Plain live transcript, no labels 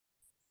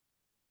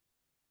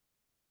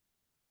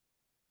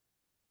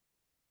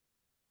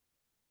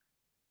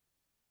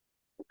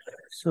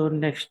So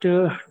next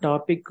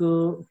topic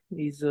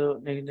is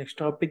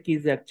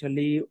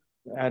actually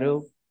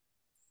arrow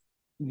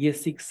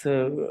ES6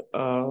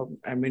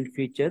 I mean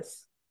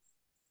features.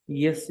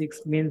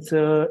 ES6 means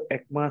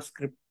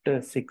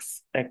ECMAScript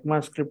 6.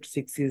 ECMAScript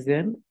 6 is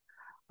an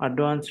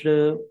advanced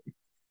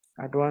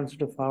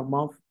advanced form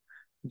of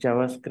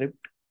JavaScript.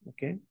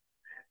 Okay,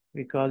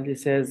 we call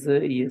this as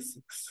ES6.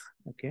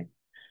 Okay,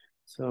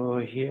 so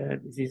here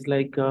this is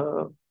like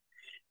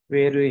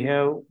where we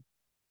have.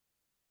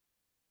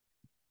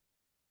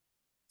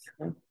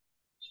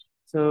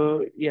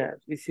 So yeah,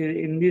 this is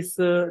in this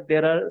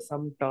there are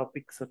some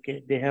topics.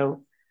 Okay, they have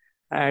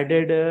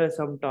added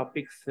some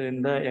topics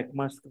in the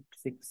ECMAScript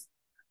 6.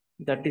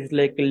 That is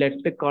like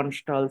let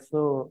const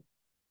also.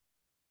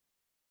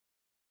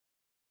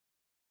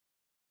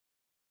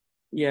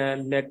 Yeah,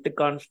 let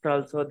const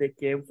also they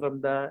came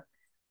from the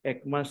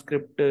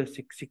ECMAScript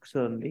 6.6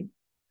 only.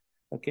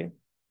 Okay,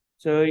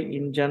 so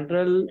in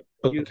general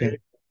you Okay.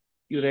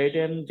 you write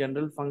a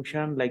general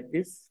function like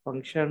this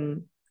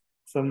function,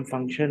 some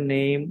function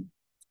name,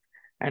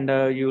 and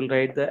you will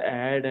write the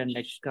add and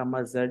x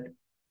comma z.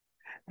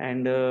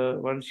 And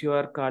once you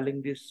are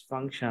calling this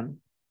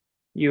function,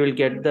 you will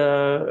get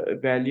the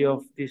value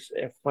of this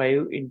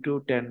f5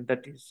 into 10,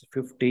 that is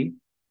 50.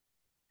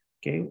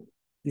 Okay,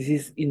 this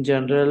is in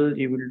general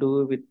you will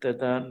do with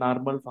the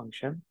normal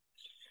function.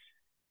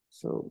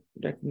 So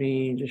let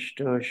me just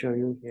show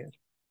you here.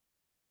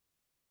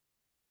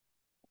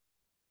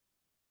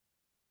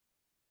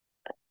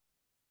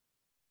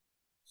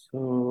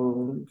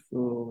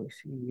 So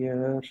see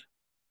here.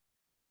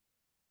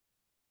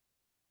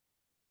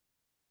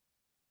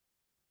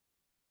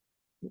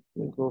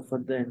 We go for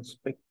the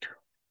inspect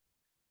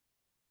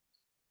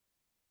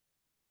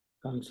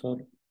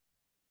console.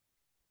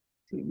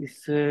 See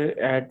this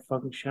add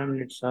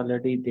function, it's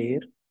already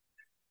there.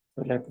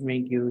 So let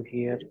me give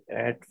here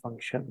add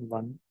function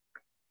 1.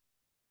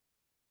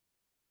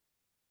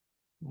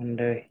 And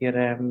here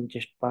I am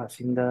just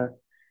passing the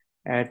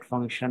add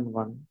function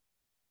 1.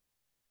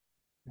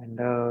 And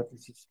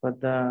this is for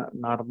the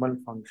normal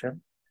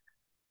function.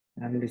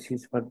 And this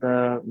is for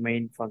the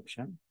main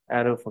function,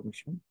 arrow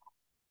function.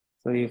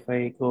 So if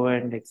I go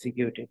and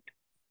execute it,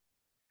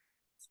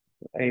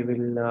 I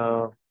will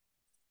uh,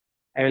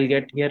 I will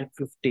get here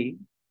 50,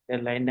 the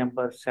line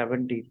number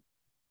 70.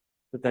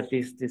 So that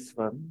is this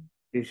one.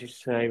 This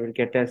is I will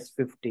get as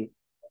 50.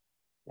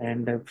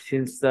 And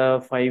since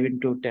the 5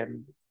 into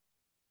 10,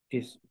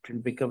 it will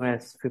become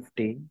as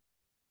 15.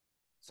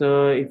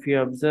 So if you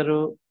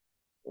observe,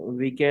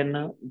 we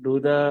can do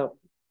the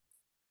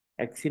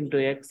x into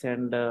x,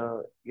 and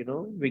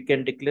we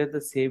can declare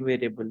the same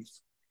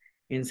variables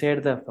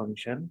inside the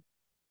function.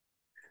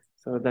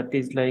 So that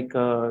is like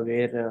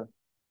where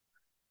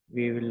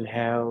we will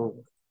have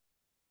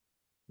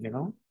you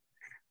know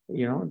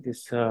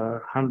this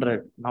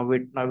 100. Now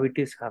it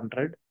is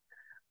 100.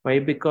 Why?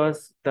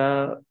 Because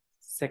the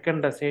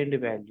second assigned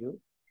value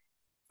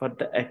for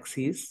the x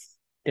is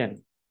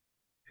 10.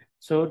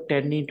 So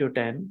 10 into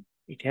 10,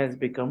 it has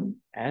become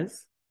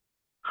as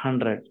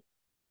 100.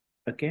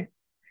 Okay,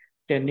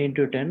 10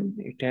 into 10,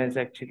 it has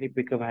actually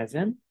become as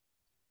an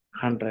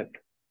 100.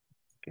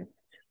 Okay,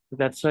 so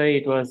that's why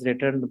it was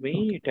returned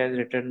me. It has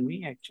returned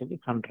me actually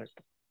 100.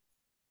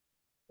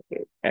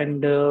 Okay,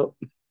 and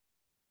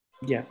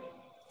yeah,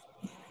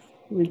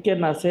 we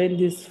can assign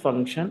this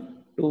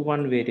function to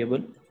one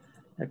variable,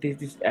 that is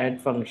this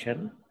add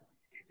function.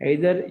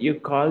 Either you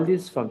call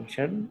this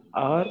function,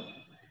 or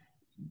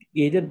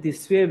either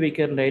this way we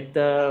can write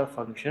the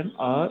function,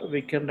 or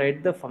we can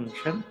write the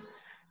function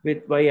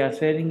with by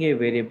assigning a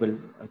variable.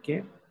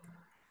 Okay,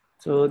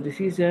 so this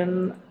is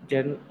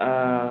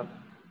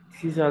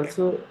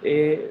also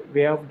a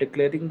way of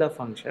declaring the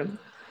function.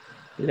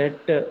 Let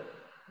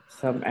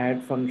some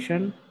add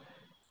function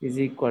is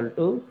equal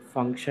to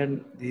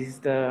function. This is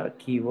the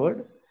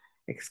keyword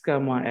x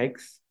comma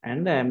x,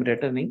 and I am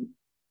returning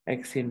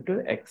x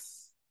into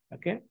x.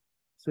 Okay,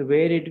 so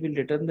where it will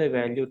return the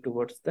value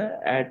towards the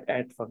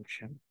add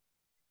function.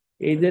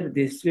 Either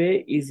this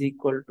way is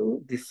equal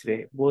to this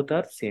way, both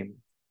are same.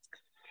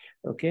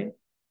 Okay,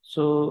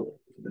 so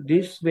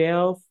this way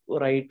of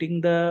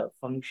writing the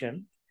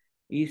function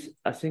is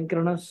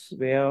asynchronous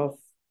way of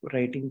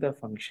writing the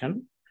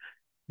function.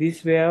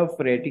 This way of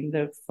writing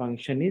the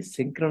function is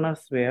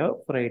synchronous way of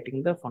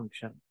writing the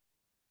function.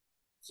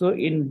 So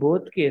in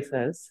both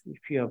cases,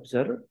 if you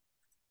observe,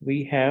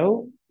 we have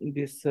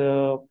this.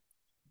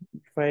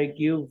 If I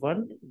give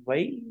one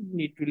y,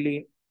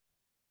 it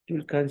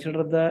will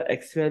consider the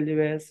x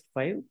value as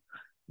 5,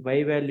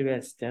 y value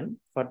as 10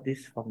 for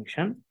this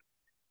function.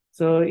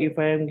 So if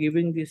I am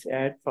giving this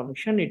add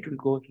function, it will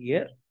go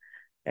here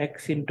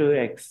x into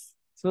x.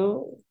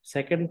 So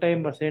second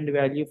time assigned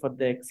value for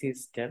the x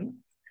is 10.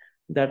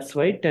 That's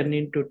why 10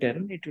 into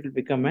 10, it will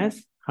become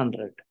as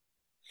 100.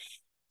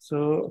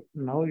 So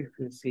now if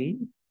you see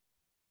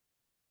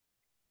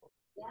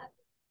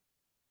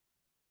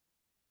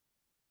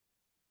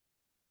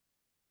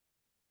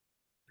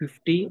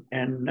 50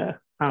 and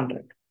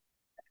 100.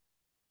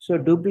 So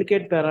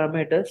duplicate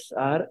parameters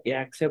are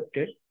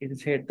accepted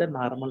inside the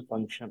normal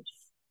function.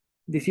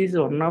 This is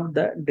one of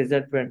the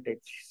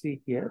disadvantage. See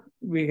here,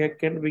 we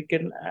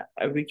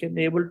can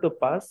able to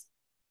pass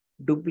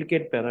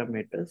duplicate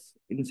parameters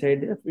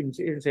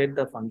inside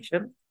the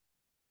function.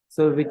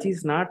 So which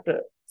is not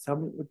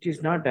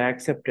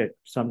accepted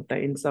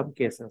sometime in some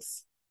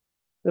cases.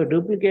 So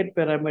duplicate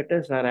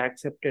parameters are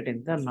accepted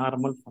in the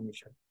normal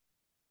function.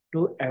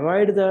 To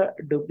avoid the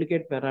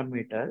duplicate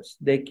parameters,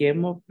 they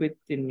came up with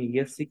in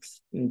year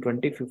 6 in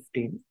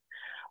 2015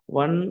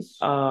 one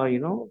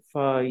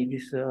for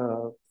this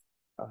uh,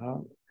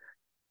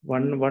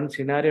 one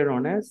scenario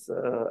known as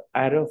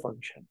arrow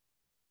function.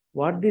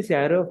 What this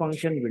arrow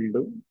function will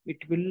do,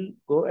 it will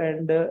go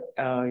and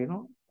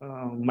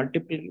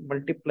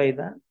multiply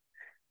the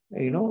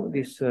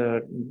this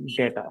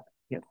data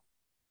here.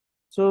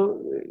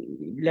 So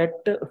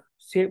let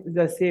say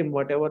the same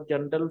whatever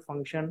general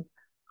function,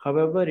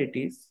 however it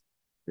is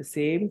the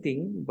same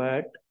thing,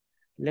 but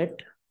let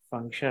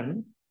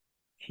function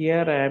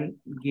here I am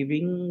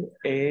giving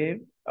a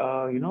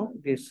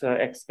this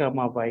x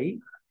comma y,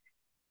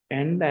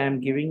 and I am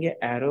giving a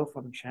arrow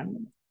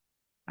function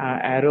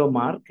arrow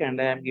mark, and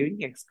I am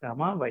giving x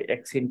comma y,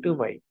 x into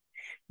y.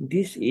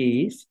 This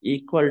is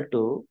equal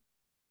to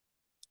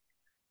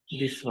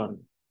this one.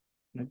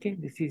 Okay,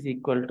 this is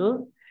equal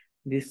to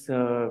this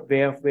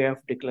way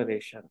of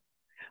declaration.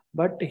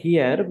 But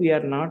here we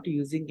are not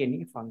using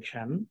any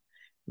function.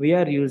 We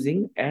are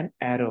using an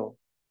arrow.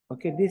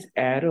 Okay, this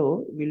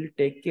arrow will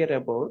take care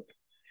about,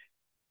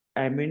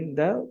 I mean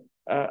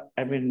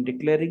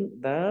declaring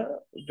the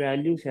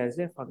values as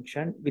a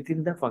function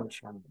within the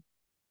function.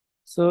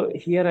 So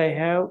here I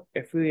have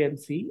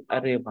func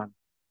array 1.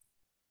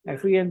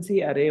 func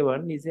array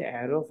 1 is a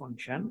arrow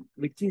function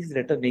which is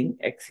returning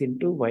x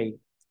into y.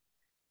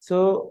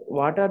 So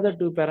what are the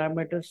two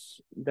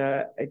parameters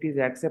that it is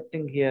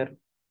accepting here?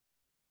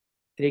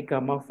 3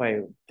 comma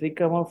 5. 3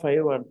 comma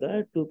 5 are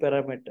the two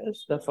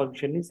parameters the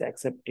function is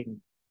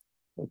accepting.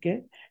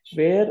 Okay,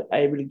 where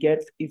I will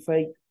get, if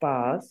I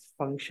pass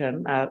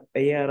function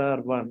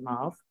arr1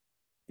 of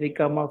 3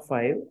 comma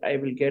 5, I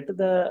will get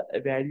the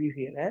value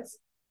here as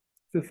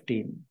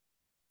 15.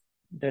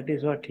 That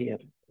is what here.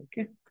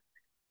 Okay,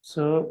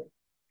 so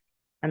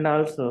and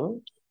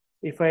also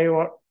if I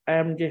want, I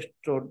am just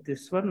wrote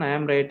this one, I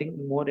am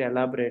writing more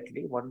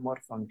elaborately one more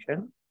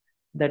function,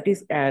 that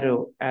is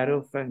arrow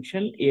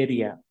function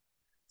area.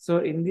 So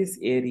in this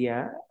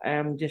area, I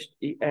am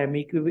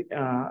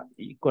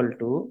equal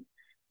to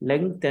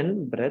length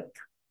and breadth.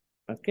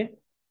 Okay,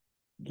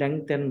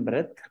 length and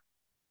breadth.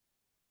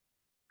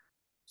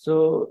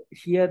 So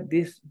here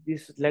this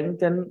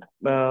length and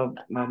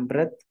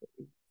breadth.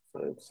 So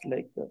it's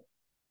like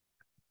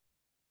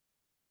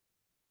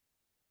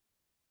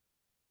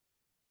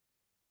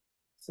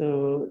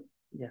so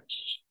yeah.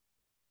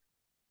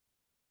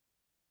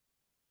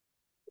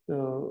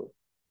 So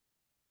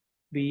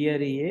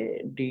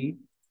BREA D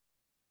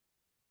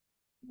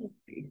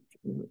okay,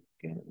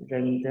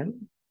 length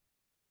and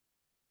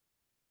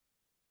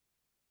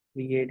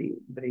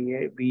BREADTH.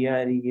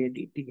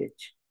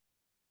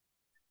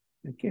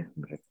 Okay,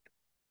 breadth.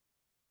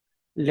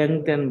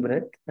 Length and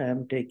breadth I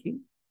am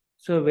taking.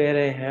 So where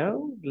I have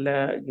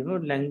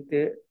length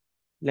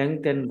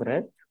and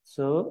breadth.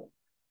 So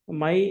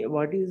my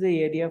what is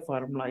the area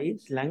formula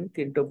is length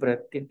into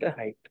breadth into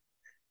height.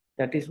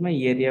 That is my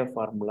area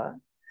formula.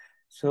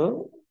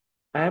 So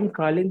I am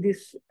calling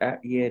this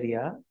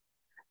area,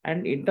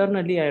 and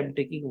internally I am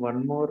taking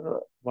one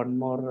more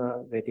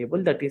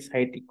variable, that is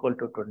height equal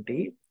to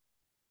 20,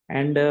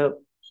 and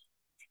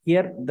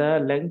here the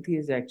length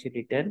is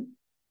actually 10,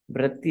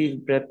 breadth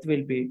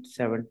will be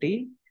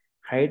 70,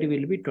 height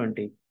will be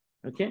 20.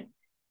 Okay,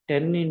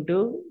 10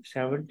 into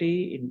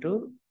 70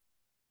 into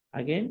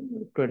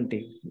again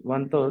 20,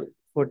 1,000,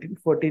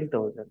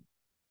 14,000.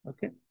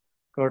 Okay,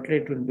 totally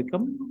it will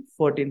become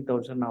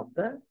 14,000 of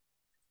the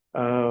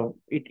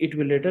it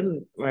will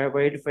return,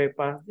 why if I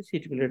pass this,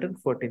 it will return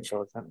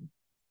 14,000.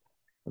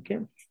 Okay,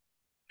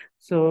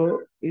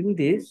 so in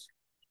this,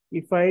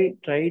 if I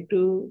try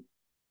to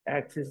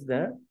access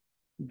the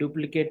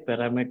duplicate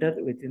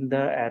parameter within the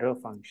arrow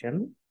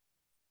function,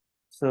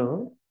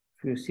 so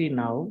if you see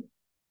now,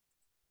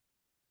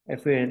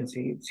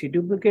 see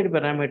duplicate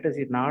parameters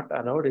is not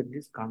allowed in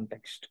this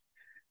context.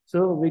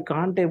 So we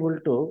can't able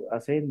to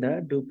assign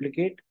the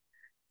duplicate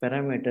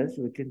parameters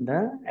within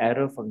the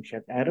arrow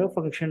function. Arrow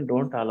function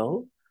don't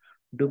allow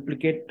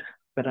duplicate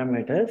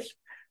parameters,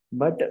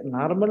 but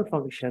normal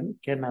function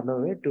can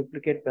allow a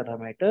duplicate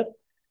parameter,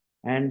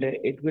 and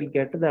it will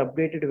get the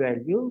updated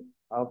value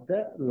of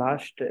the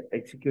last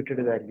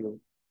executed value.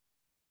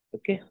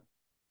 Okay,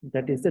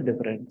 that is the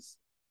difference.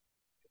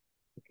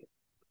 Okay.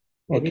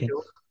 Any Okay.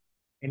 doubt?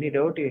 Any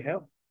doubt you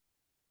have?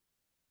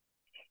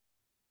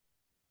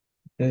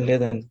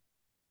 లేదండి.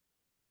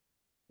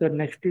 So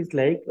next is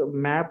like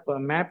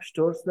map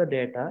stores the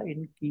data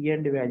in key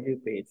and value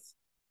pairs.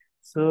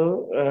 So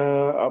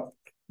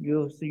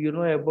you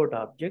know about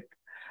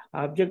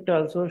object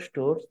also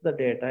stores the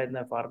data in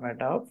the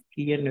format of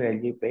key and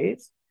value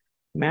pairs.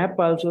 Map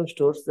also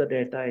stores the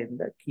data in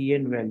the key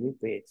and value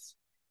pairs.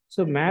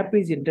 So map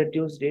is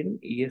introduced in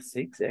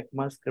ES6,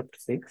 ECMAScript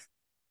 6.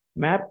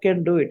 Map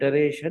can do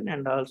iteration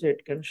and also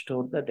it can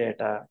store the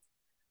data.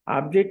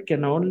 Object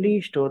can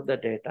only store the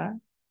data,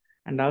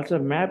 and also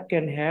map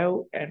can have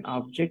an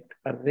object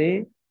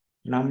array,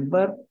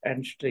 number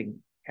and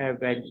string.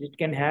 It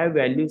can have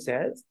values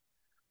as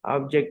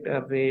object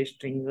array,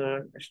 string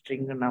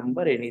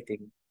number,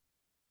 anything.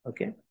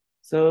 Okay.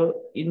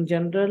 So in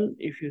general,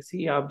 if you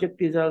see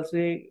object is also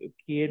a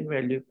key and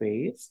value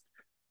pairs,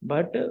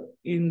 but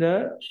in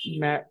the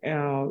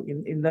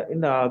in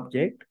the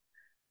object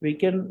we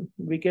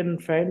can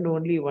find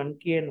only one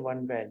key and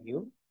one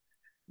value,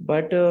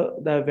 but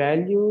the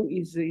value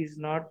is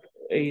not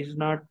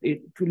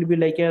it will be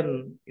like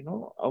an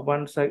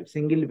a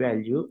single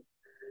value,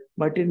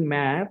 but in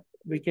map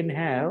we can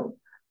have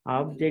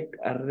object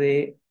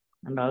array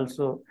and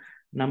also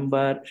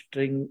number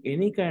string,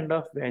 any kind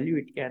of value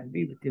it can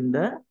be within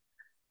the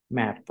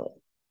map.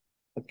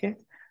 Okay,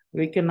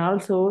 we can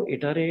also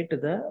iterate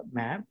the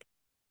map,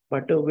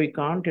 but we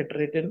can't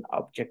iterate an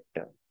object.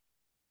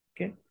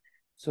 Okay,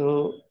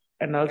 so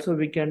and also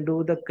we can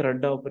do the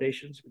CRUD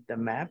operations with the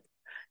map,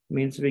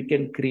 means we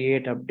can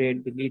create,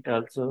 update, delete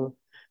also.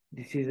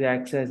 This is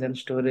access and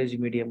storage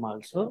medium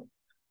also,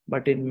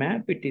 but in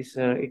map it is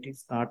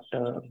not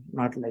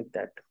like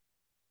that.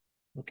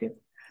 Okay,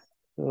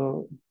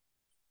 so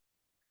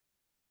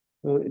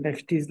so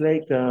next is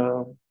like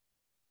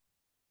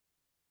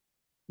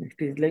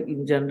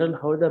in general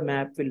how the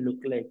map will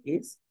look like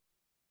is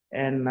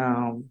an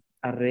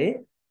array.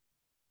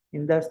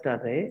 In that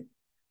array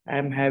I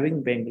am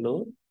having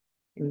Bangalore.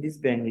 In this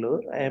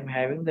Bangalore I am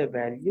having the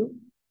value.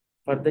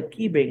 For the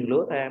key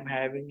Bangalore I am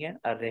having an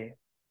array.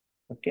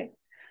 Okay,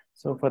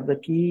 so for the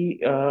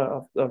key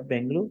of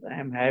Bangalore I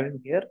am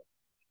having here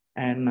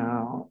an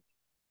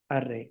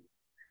array.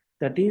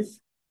 That is,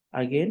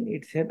 again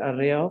it's an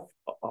array of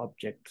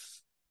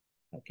objects.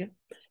 Okay,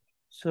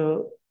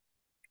 so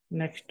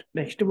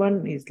next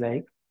one is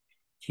like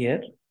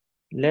here,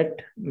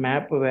 let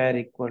map were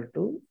equal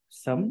to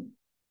some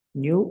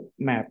new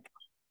map.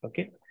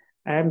 Okay,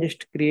 I am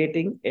just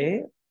creating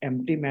a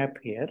empty map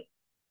here.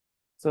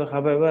 So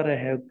however I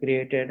have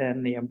created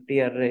an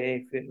empty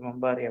array, if you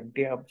remember,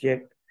 empty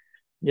object,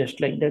 just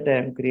like that I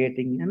am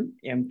creating an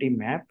empty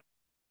map.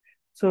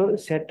 So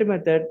set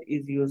method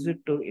is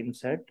used to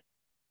insert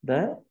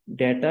the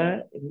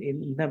data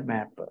in the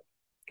map.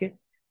 Okay,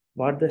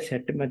 what the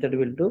set method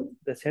will do?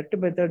 The set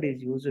method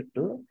is used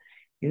to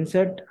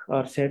insert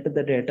or set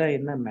the data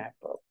in the map.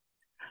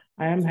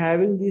 I am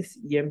having this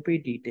EMP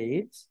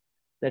details,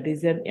 that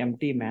is an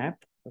empty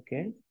map.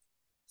 Okay,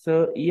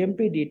 so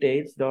EMP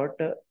details dot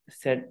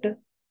set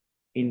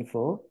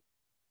info,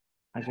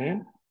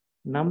 again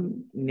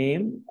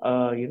name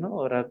Raghu,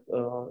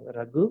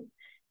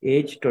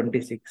 age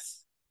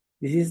 26.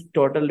 This is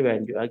total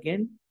value.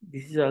 Again,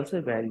 this is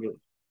also value.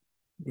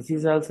 This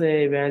is also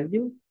a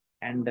value,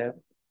 and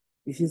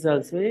this is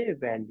also a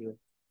value.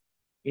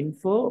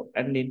 Info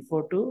and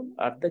info2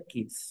 are the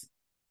keys.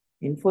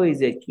 Info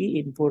is a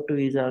key.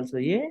 Info2 is also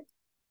a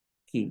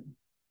key.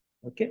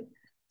 Okay.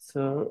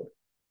 So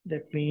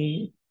let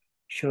me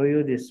show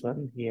you this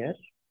one here.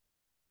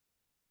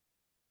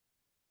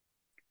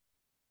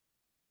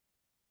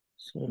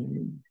 So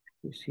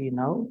you see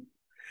now,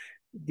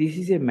 this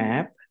is a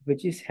map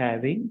which is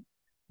having,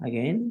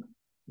 again,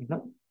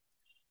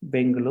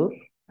 Bangalore,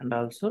 and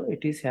also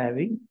it is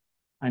having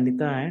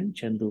Anita and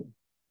Chandu.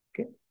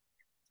 Okay.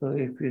 So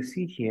if you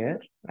see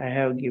here, I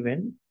have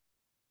given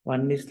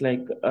one is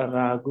like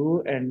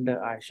Raghu and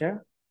Asha.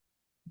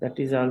 That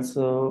is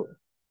also,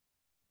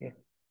 yeah.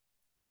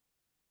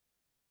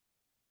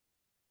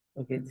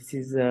 Okay. This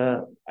is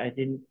I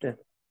didn't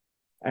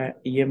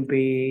EMP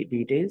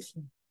details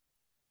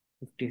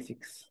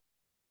 56.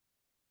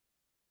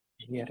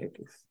 Here it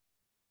is.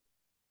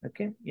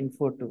 Okay.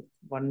 Info 2.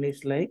 One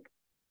is like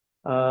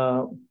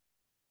uh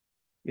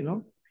you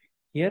know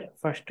here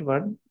first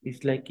one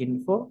is like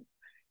info,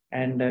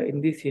 and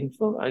in this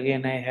info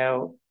again I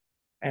have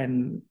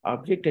an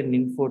object and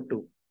info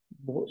 2.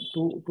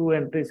 Two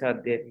entries are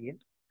there here.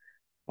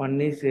 One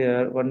is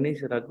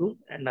Raghu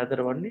and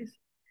other one is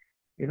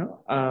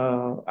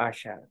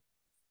Asha.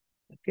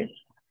 Okay,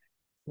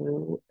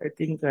 so I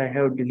think I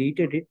have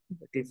deleted it.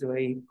 That is why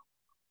it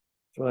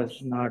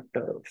was not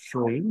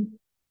showing.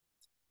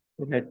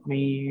 So let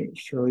me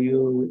show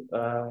you.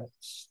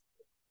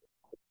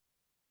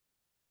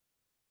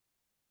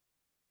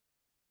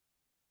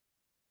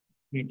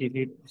 We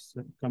delete this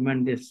one,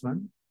 comment this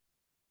one.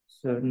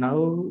 So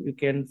now you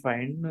can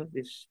find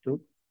this two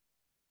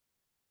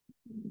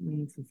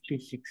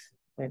 56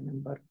 by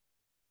number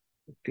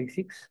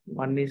 56.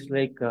 One is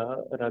like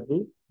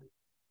Raghu.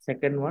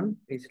 Second one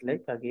is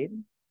like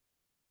again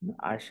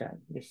Asha.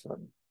 This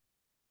one.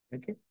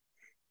 Okay.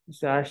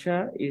 So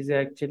Asha is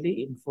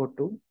actually info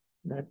 2.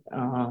 That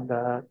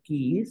the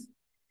key is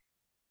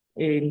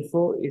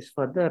info is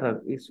for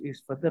the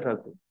is for the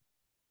Raghu.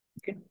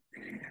 Okay.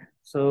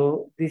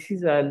 So this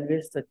is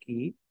always the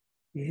key.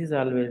 This is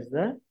always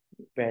the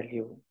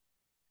value.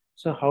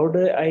 So how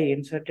do I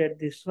inserted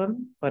this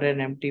one for an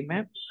empty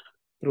map?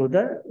 Through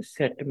the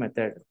set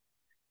method.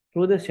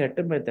 Through the set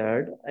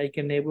method, I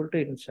can able to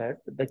insert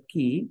the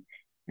key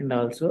and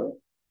also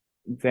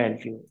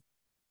value.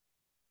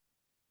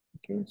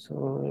 Okay,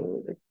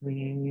 so let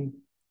me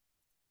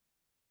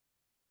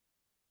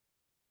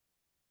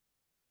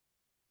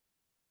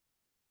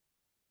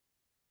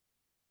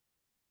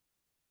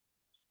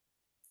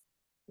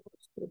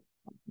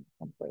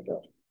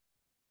compiler.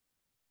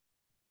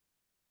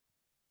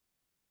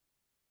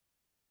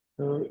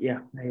 So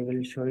yeah, I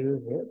will show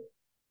you here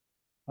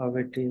how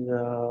it is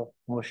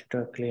most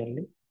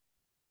clearly.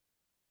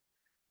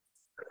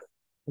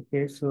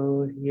 Okay,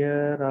 so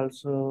here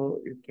also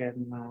you can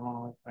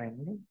find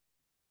it.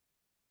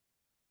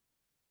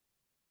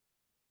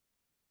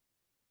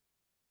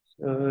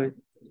 So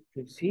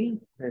you see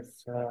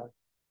this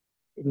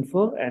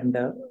info and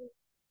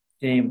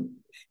name.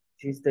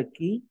 This is the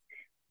key.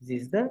 This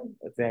is the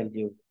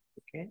value.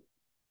 Okay,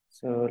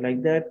 so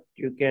like that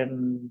you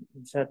can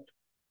insert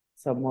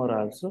some more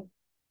also.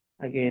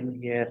 Again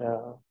here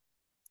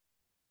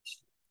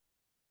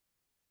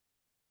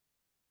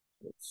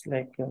it's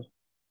like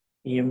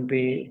EMP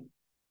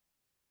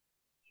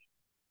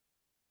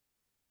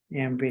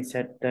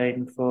set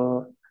info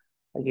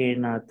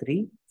again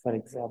 3 for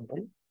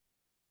example.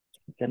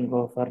 You can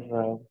go for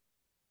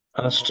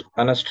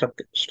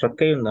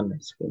struck అయి ఉందండి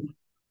school.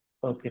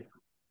 okay.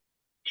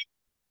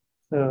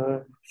 So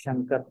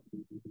Shankar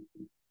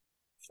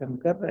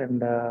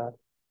and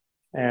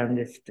I am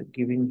just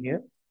giving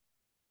here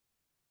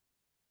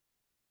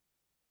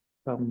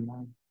from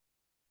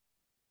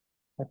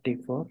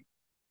 34.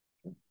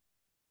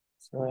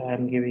 So I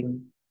am giving,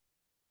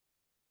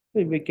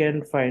 we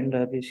can find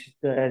this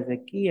as a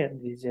key and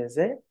this as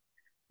a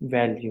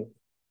value.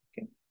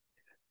 Okay.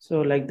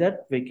 So like that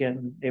we can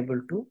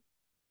able to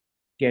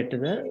get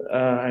the,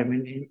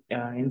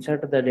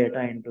 insert the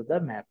data into the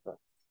map.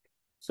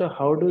 So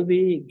how do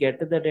we get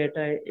the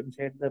data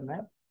inside the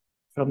map?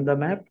 From the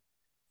map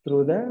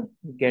through the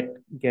get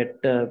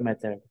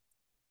method.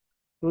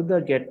 Through the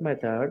get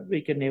method, we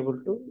can able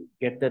to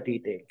get the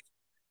details.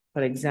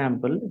 For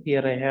example,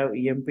 here I have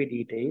EMP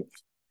details.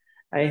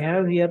 I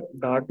have here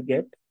dot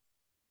get.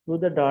 Through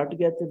the dot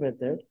get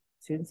method,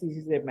 since this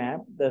is a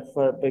map,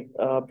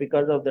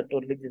 because of that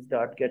only this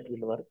dot get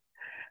will work.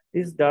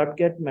 This dot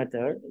get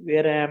method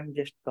where I am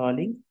just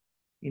calling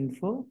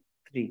info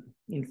 3,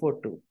 info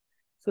 2.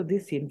 So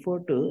this info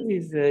 2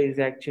 is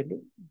actually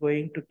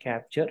going to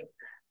capture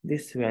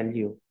this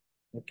value.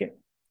 Okay.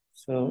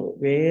 So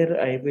where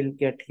I will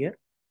get here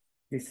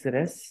this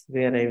res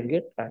where I will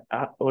get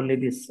only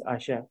this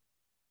Asha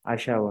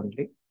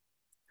only.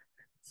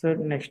 So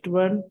next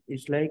one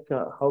is like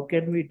how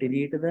can we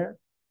delete the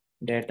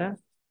data?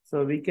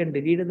 So we can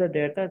delete the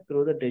data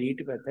through the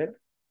delete method.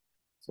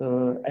 So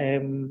I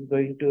am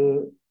going to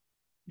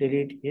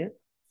delete here.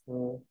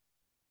 So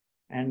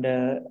and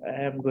I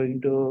am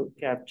going to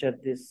capture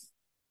this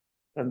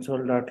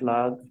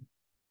console.log,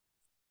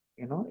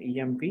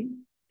 EMP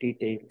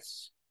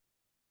details.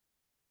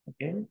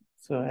 Okay,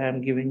 so I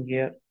am giving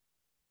here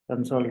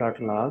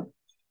console.log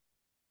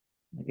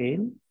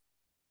again,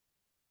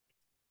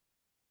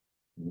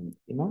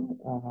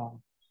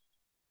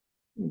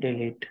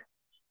 delete.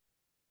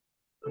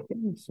 Okay,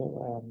 so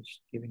I am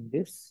just giving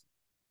this.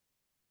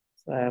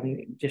 So I am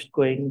just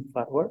going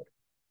forward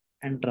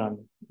and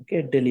run.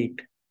 Okay,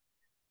 delete.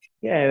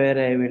 Yeah, where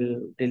I will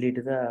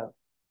delete the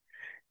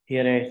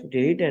here I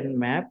delete and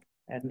map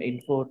and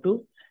info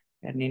 2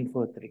 and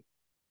info 3.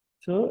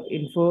 So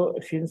info,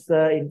 since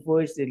the info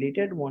is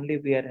deleted, only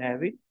we are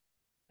having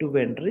two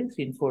entries,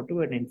 info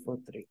 2 and info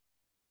 3.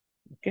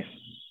 Okay.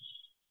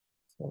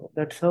 So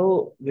that's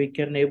how we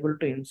can able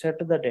to insert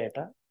the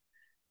data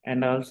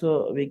and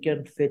also we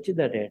can fetch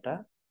the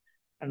data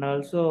and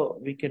also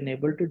we can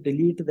able to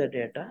delete the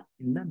data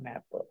in the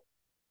mapper.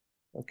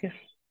 Okay.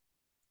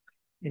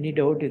 Any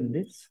doubt in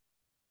this?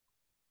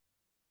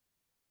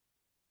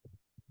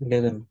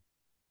 లేదండి.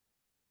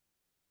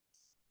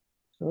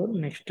 So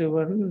next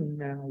one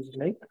is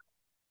like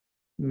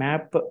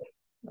map.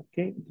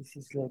 Okay, this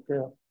is like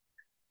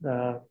the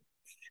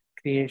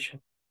creation.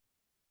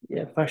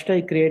 Yeah, first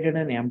I created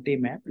an empty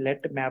map.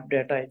 Let map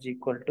data is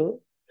equal to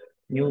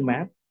new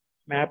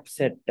map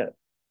set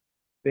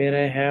where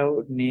I have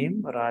name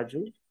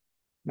Raju,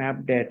 map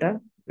data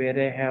where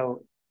I have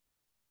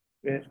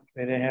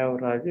where I have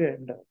Raju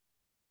and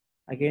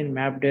again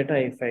map data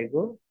if I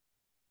go,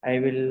 I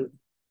will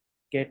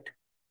get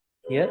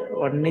here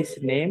one is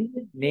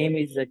name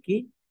is the key,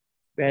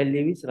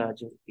 value is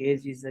Raju,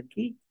 age is the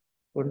key,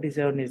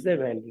 27 is the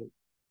value.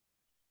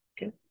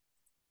 Okay.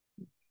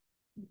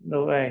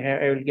 Now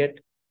I will get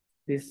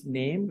this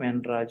name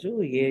and Raju,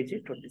 age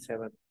is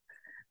 27.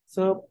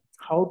 So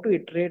how to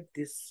iterate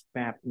this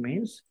map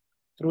means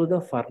through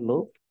the for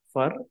loop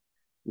for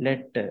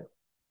let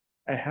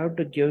I have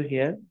to give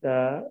here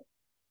the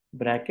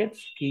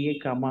brackets key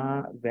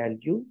comma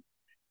value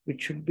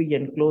which should be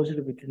enclosed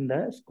within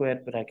the square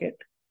bracket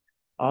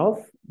of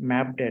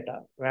map data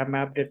where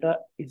map data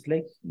is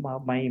like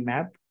my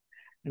map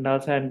and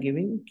also I'm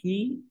giving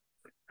key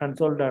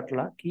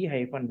console.log key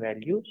hyphen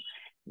value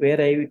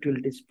where it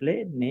will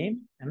display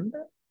name and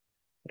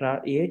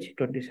age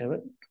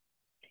 27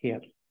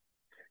 here.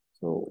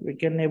 So we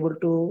can able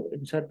to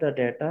insert the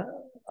data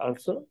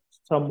also,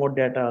 some more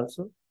data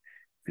also.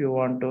 If you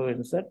want to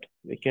insert,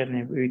 we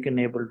can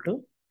able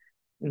to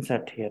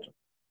insert here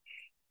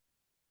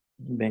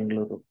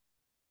Bengaluru.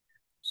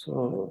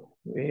 So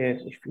where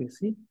if you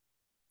see,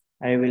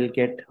 I will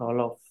get all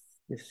of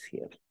this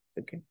here.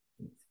 Okay.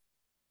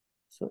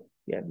 So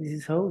yeah, this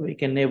is how we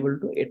can able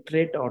to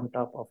iterate on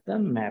top of the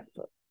map.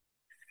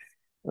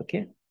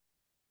 Okay.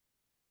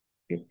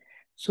 Okay.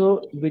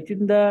 So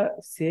within the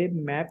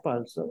same map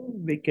also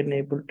we can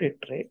able to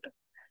iterate.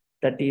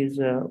 That is,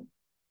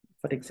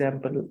 for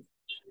example,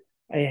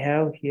 I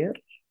have here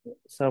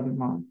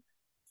some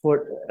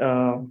for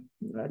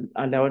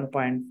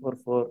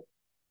 11.44.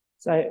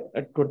 So I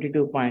at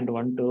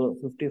 22.1 to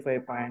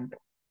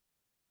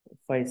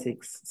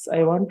 55.56. So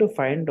I want to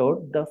find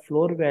out the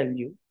floor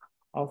value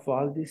of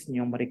all these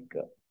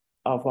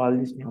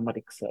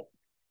numerics.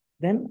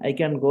 Then I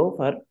can go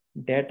for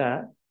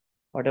data,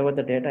 whatever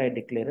the data I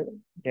declared,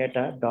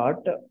 data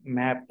dot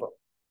map,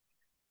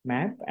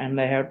 and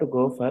I have to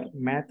go for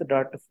math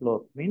dot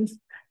floor. Means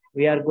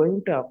we are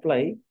going to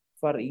apply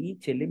for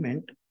each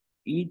element,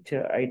 each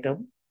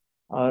item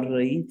or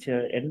each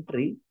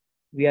entry.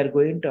 We are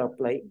going to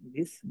apply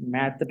this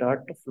math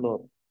dot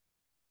floor.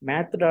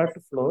 Math dot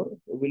floor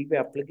will be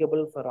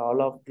applicable for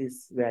all of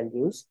these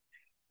values.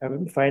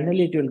 And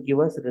finally, it will give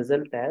us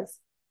result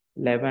as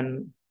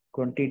 11,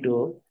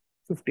 22,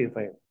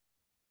 55.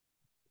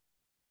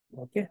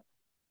 Okay.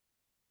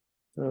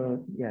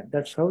 So yeah,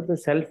 that's how the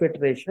self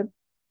iteration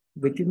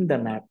within the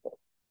map.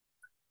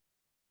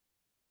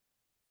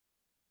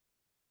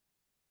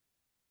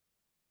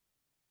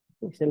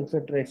 Self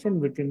iteration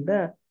within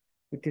the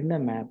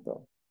map.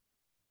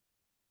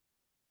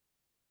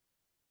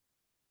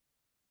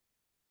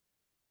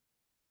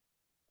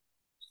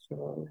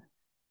 So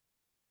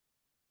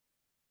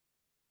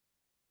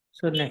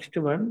so next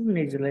one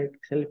is like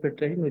self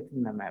iteration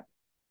within the map.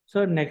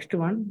 So next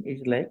one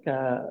is like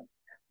the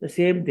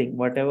same thing.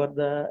 Whatever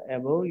the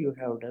above you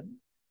have done,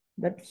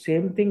 that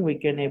same thing we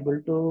can able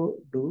to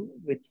do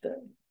with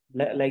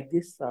like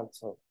this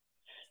also.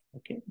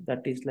 Okay,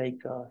 that is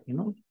like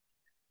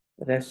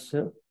res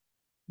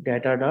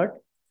data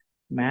dot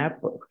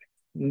map.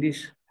 In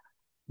this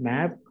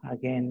map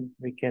again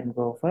we can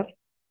go for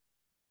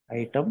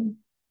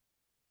item.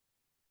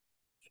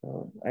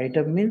 So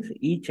item means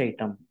each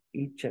item,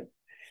 each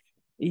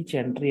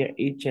entry.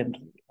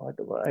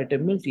 Whatever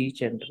item means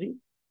each entry,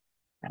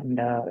 and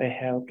I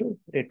have to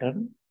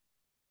return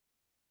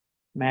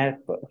map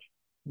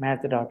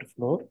math dot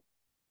floor,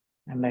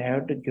 and I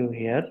have to give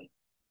here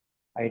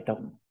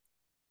item.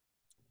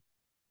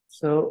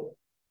 So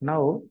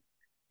now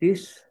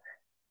this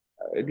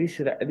this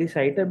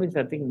item is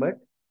nothing but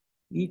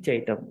each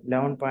item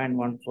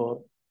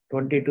 11.14,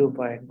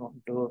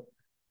 22.12,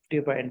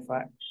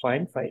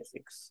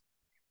 50.56.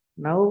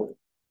 Now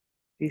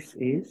this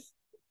is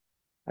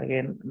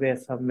again where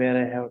somewhere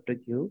I have to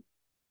give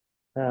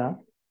the.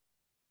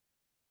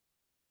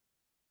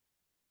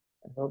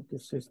 I hope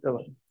this is the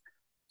one.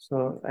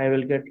 So I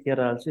will get here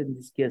also, in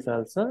this case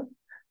also,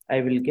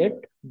 I will get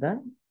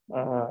the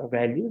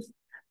values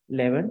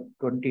 11,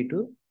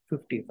 22,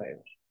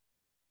 55.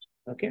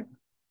 Okay.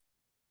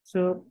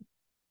 So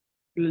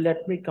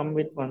let me come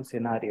with one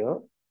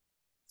scenario.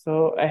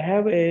 So I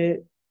have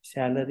a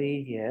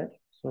salary here.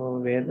 So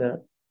where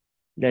the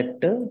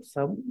let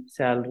some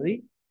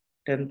salary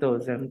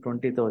 10,000,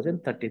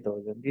 20,000,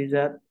 30,000. These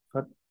are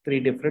for three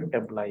different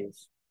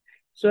employees.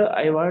 So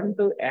I want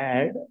to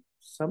add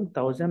some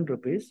 1,000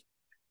 rupees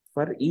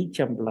for each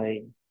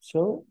employee.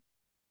 So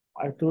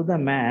to the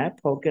map,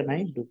 how can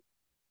I do?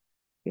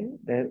 Okay,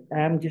 there I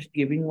am just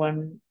giving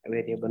one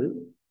variable.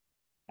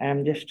 I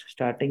am just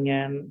starting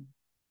an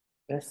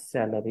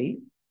salary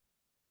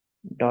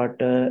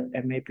dot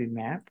map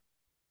map,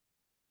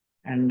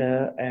 and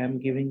I am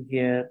giving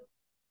here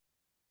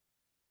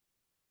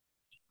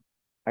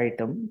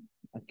item.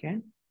 Okay,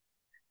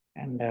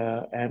 and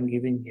I am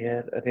giving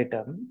here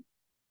return.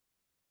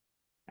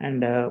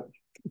 And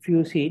if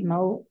you see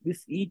now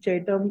this each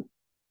item,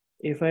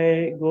 if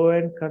I go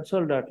and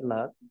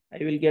console.log, I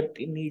will get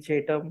in each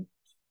item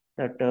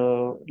that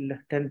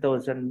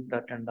 10,000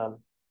 that and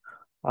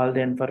all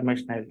the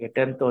information I will get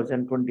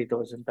 10,000,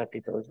 20,000,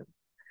 30,000.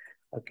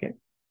 Okay.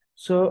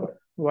 So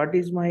what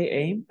is my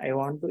aim? I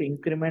want to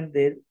increment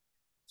their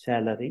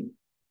salary.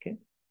 Okay.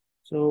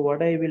 So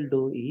what I will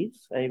do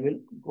is I will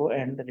go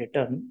and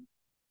return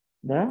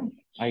the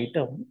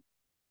item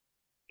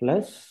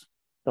plus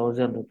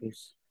 1,000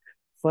 rupees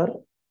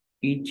for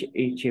each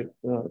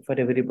for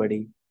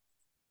everybody.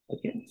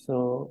 Okay.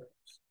 So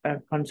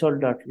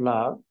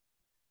console.log.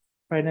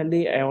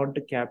 Finally, I want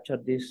to capture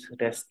this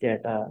rest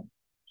data.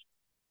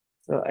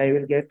 So I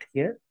will get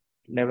here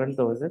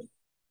 11,000,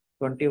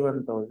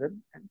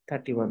 21,000, and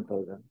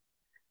 31,000.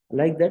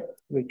 Like that,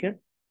 we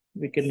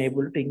can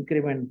able to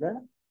increment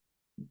the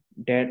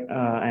that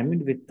I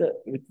mean with the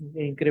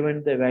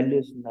increment the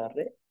values in the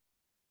array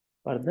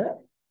for the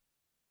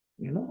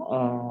you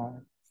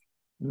know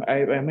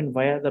I mean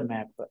via the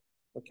map.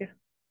 Okay,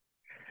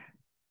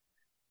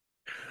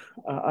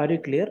 are you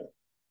clear?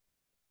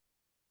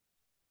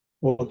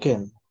 Okay.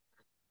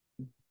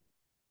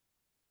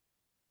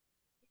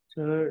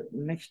 So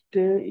next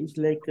is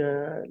like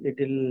a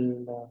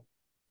little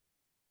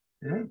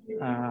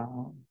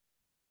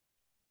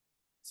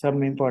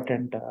some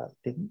important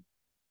thing.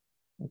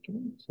 Okay,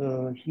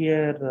 so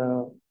here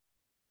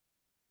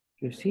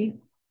you see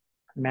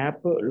map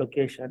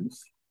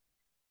locations.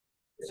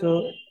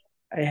 So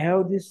I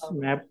have this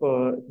map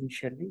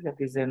initially that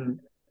is an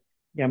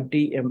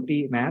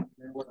empty map.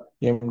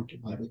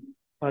 Empty.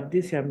 For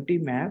this empty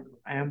map,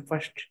 I am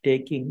first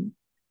taking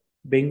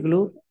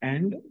Bangalore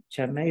and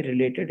Chennai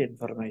related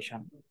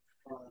information.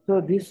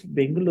 So this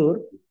Bangalore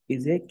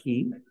is a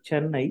key,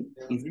 Chennai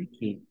is a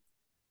key,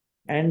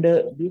 and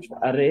this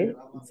array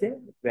is a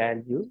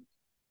value,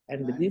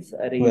 and this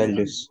array is a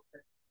Values.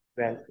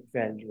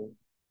 value.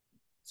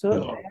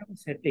 So I am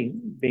setting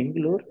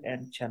Bangalore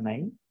and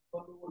Chennai,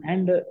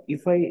 and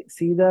if I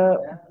see the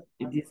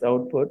this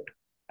output,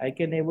 I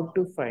can able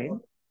to find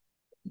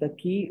the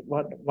key.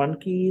 One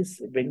key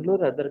is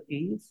Bangalore, other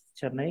key is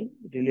Chennai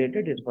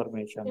related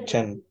information.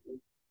 Chen.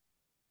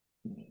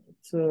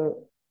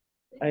 So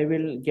I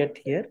will get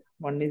here.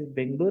 One is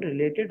Bangalore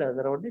related,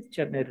 other one is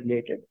Chennai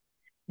related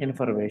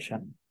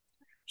information.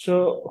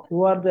 So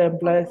who are the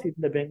employees in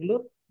the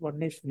Bangalore?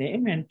 One is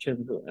name and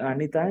Chandu,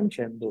 Anita and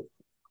Chandu.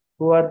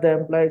 Who are the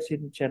employees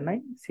in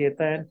Chennai?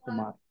 Seta and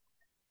Kumar.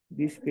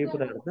 These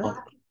people are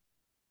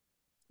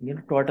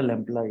the total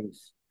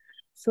employees.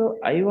 So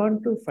I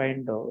want to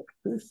find out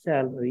whose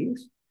salary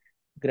is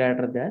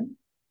greater than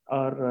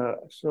or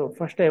so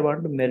first I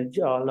want to merge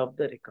all of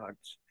the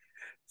records.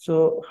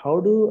 So how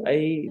do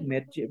I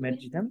merge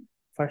them?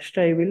 First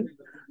I will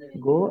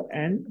go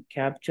and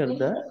capture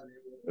the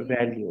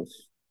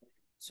values.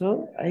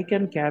 So I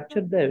can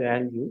capture the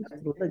values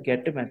through the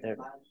get method.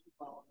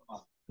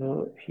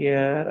 So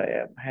here I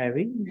am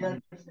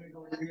having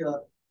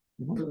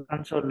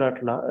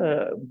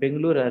console.log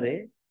Bangalore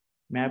array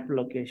map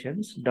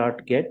locations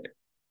dot get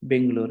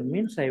Bangalore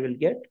means I will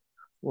get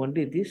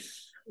only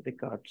these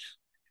records,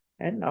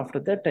 and after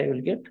that I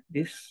will get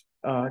this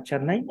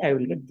Chennai, I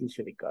will get these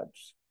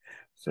records.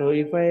 So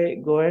if I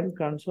go and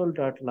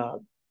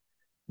console.log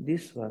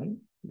this one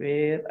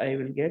where I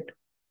will get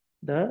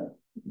the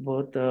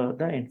both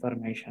the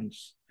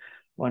informations.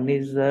 One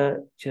is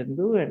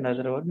Chandu and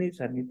other one is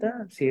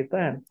Anita, Sita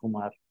and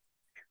Kumar.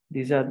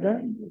 These are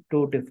the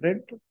two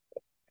different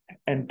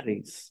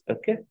entries.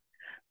 Okay.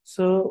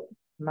 So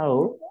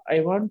now I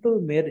want to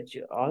merge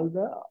all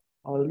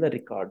the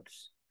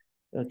records.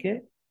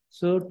 Okay.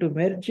 So to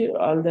merge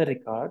all the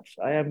records,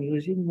 I am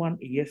using one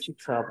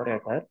ES6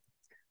 operator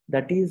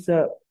that is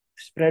a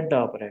spread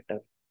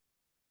operator.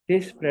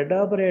 This spread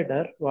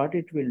operator, what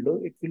it will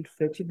do, it will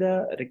fetch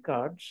the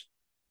records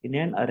in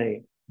an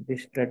array.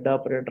 This spread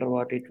operator,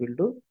 what it will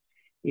do,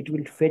 it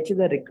will fetch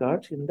the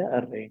records in the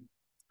array.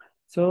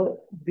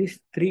 So this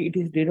three, it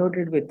is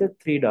denoted with the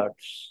three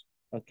dots.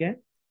 Okay.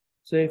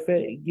 So if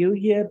I give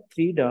here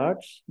three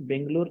dots,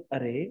 Bangalore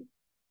array,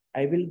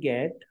 I will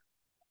get,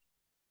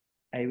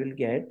 I will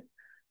get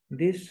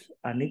this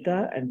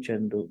Anita and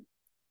Chandu.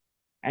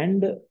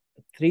 And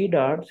three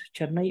dots,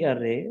 Chennai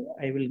array,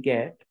 I will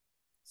get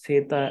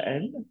Seta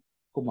and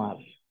Kumar.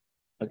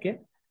 Okay.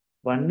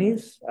 One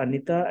is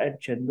Anita and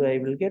Chandu, I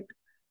will get.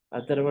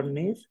 Other one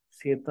is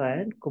Seta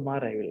and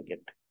Kumar, I will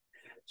get.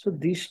 So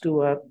these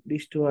two are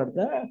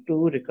the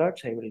two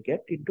records I will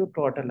get into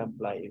total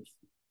employees.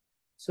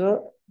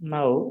 So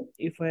now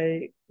if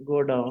I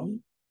go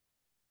down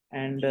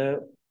and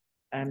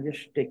I'm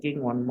just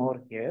taking one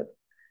more here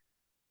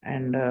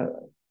and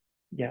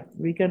yeah,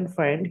 we can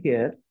find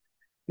here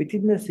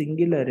within the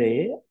single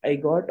array, I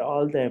got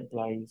all the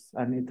employees,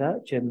 Anita,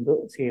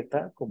 Chandu,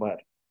 Seta, Kumar.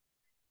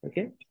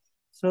 Okay.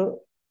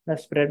 So the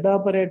spread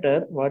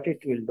operator, what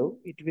it will do,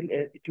 it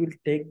will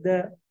take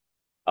the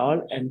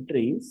all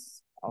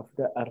entries of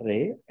the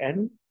array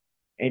and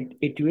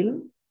it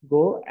will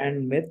go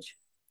and merge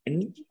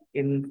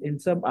in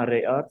some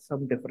array or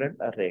some different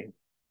array.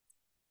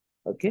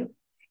 Okay.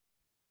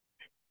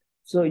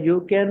 So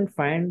you can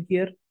find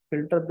here,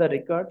 filter the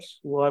records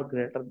who are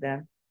greater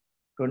than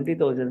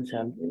 20,000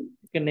 salary.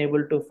 You can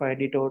able to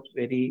find it out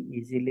very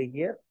easily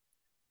here.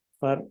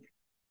 For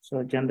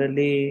so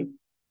generally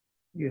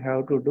you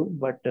have to do,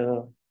 but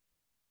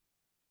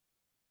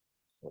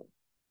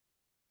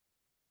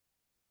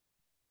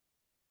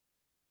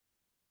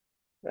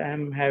I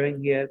am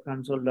having here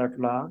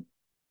console.log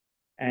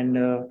and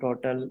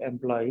total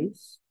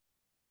employees.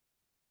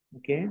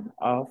 Okay,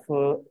 of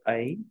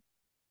I.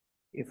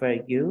 If I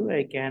give,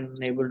 I can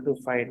able to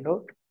find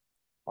out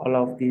all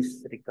of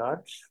these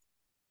records.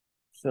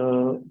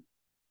 So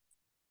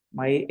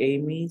my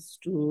aim is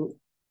to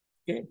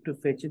to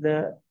fetch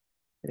the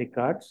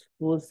records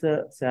whose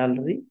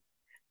salary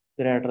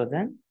greater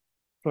than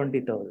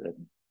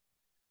 20,000.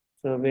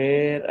 So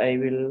where I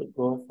will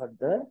go for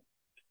the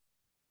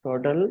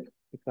total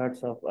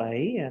records of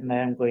I, and I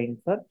am going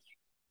for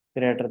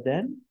greater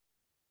than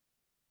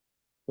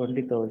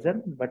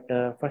 20,000. But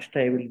first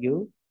I will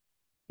give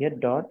here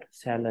dot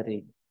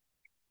salary.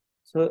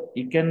 So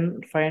you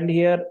can find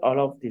here all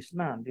of this,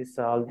 na? This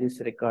all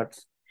these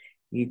records,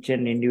 each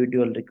and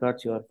individual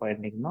records you are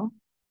finding, no?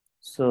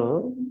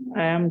 So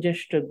I am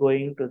just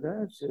going to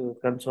the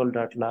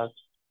console.log,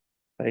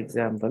 for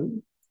example,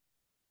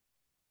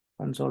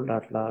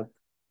 console.log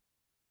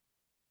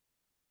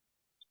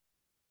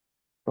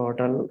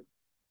total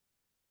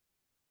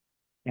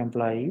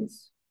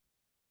employees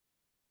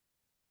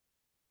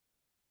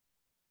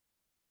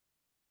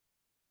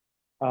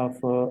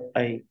of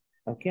I,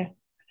 okay,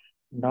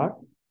 not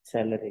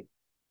salary.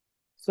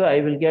 So I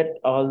will get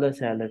all the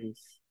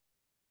salaries.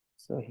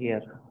 So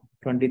here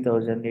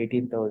 20,000,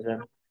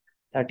 18,000,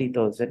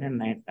 30,000,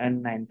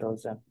 and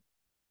 9,000.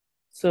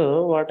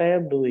 So what I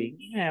am doing,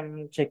 I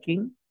am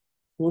checking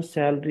whose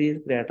salary is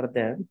greater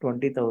than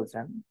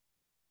 20,000,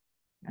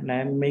 and I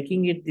am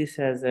making it this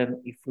as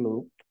an if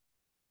loop,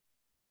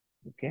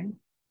 okay,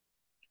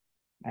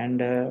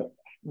 and I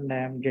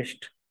am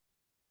just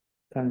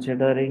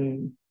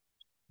considering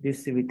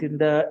this within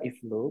the if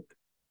loop,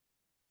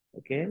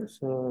 okay.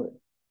 So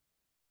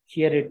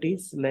here it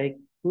is like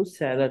whose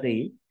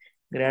salary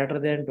greater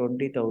than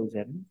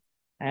 20,000.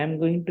 I am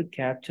going to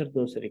capture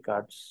those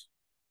records.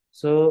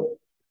 So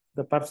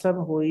the person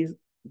who is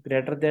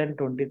greater than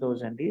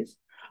 20,000 is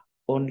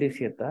only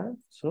Sita.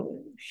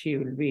 So she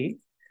will be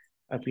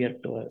appear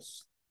to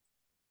us.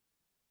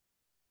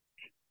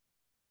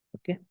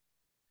 Okay.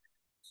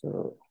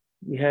 So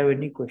you have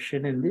any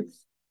question in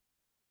this?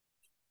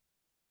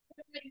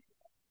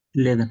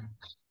 లేదండి.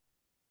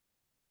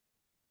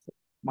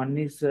 One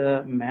is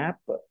map.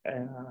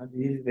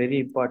 This is very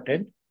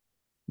important.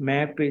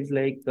 Map is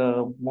like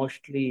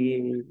mostly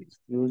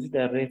used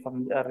array from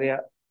array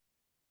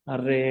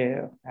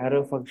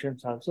arrow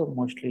functions also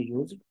mostly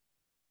used.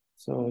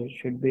 So it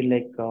should be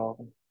like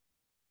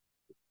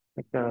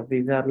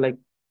these are like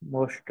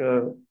most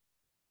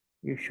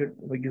you should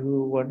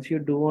you once you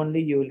do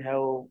only you will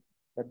have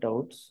the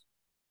doubts.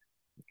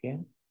 Okay.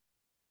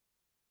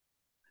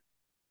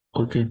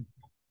 Okay.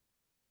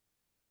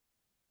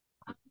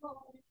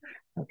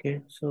 Okay.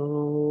 So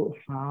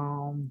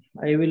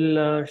I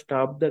will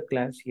stop the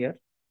class here.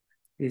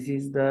 This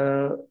is the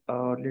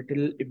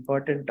little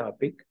important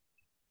topic.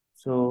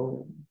 So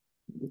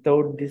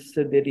without this,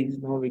 there is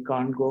no, we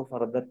can't go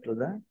further to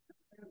the,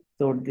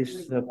 without this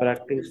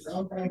practice,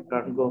 we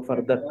can't go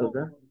further to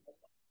the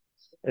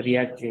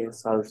React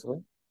JS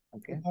also.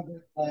 Okay.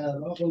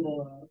 So,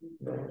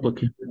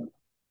 okay.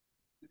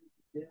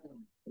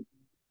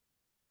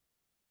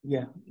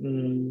 yeah.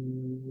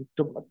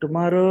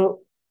 Tomorrow,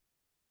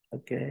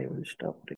 okay, I will stop.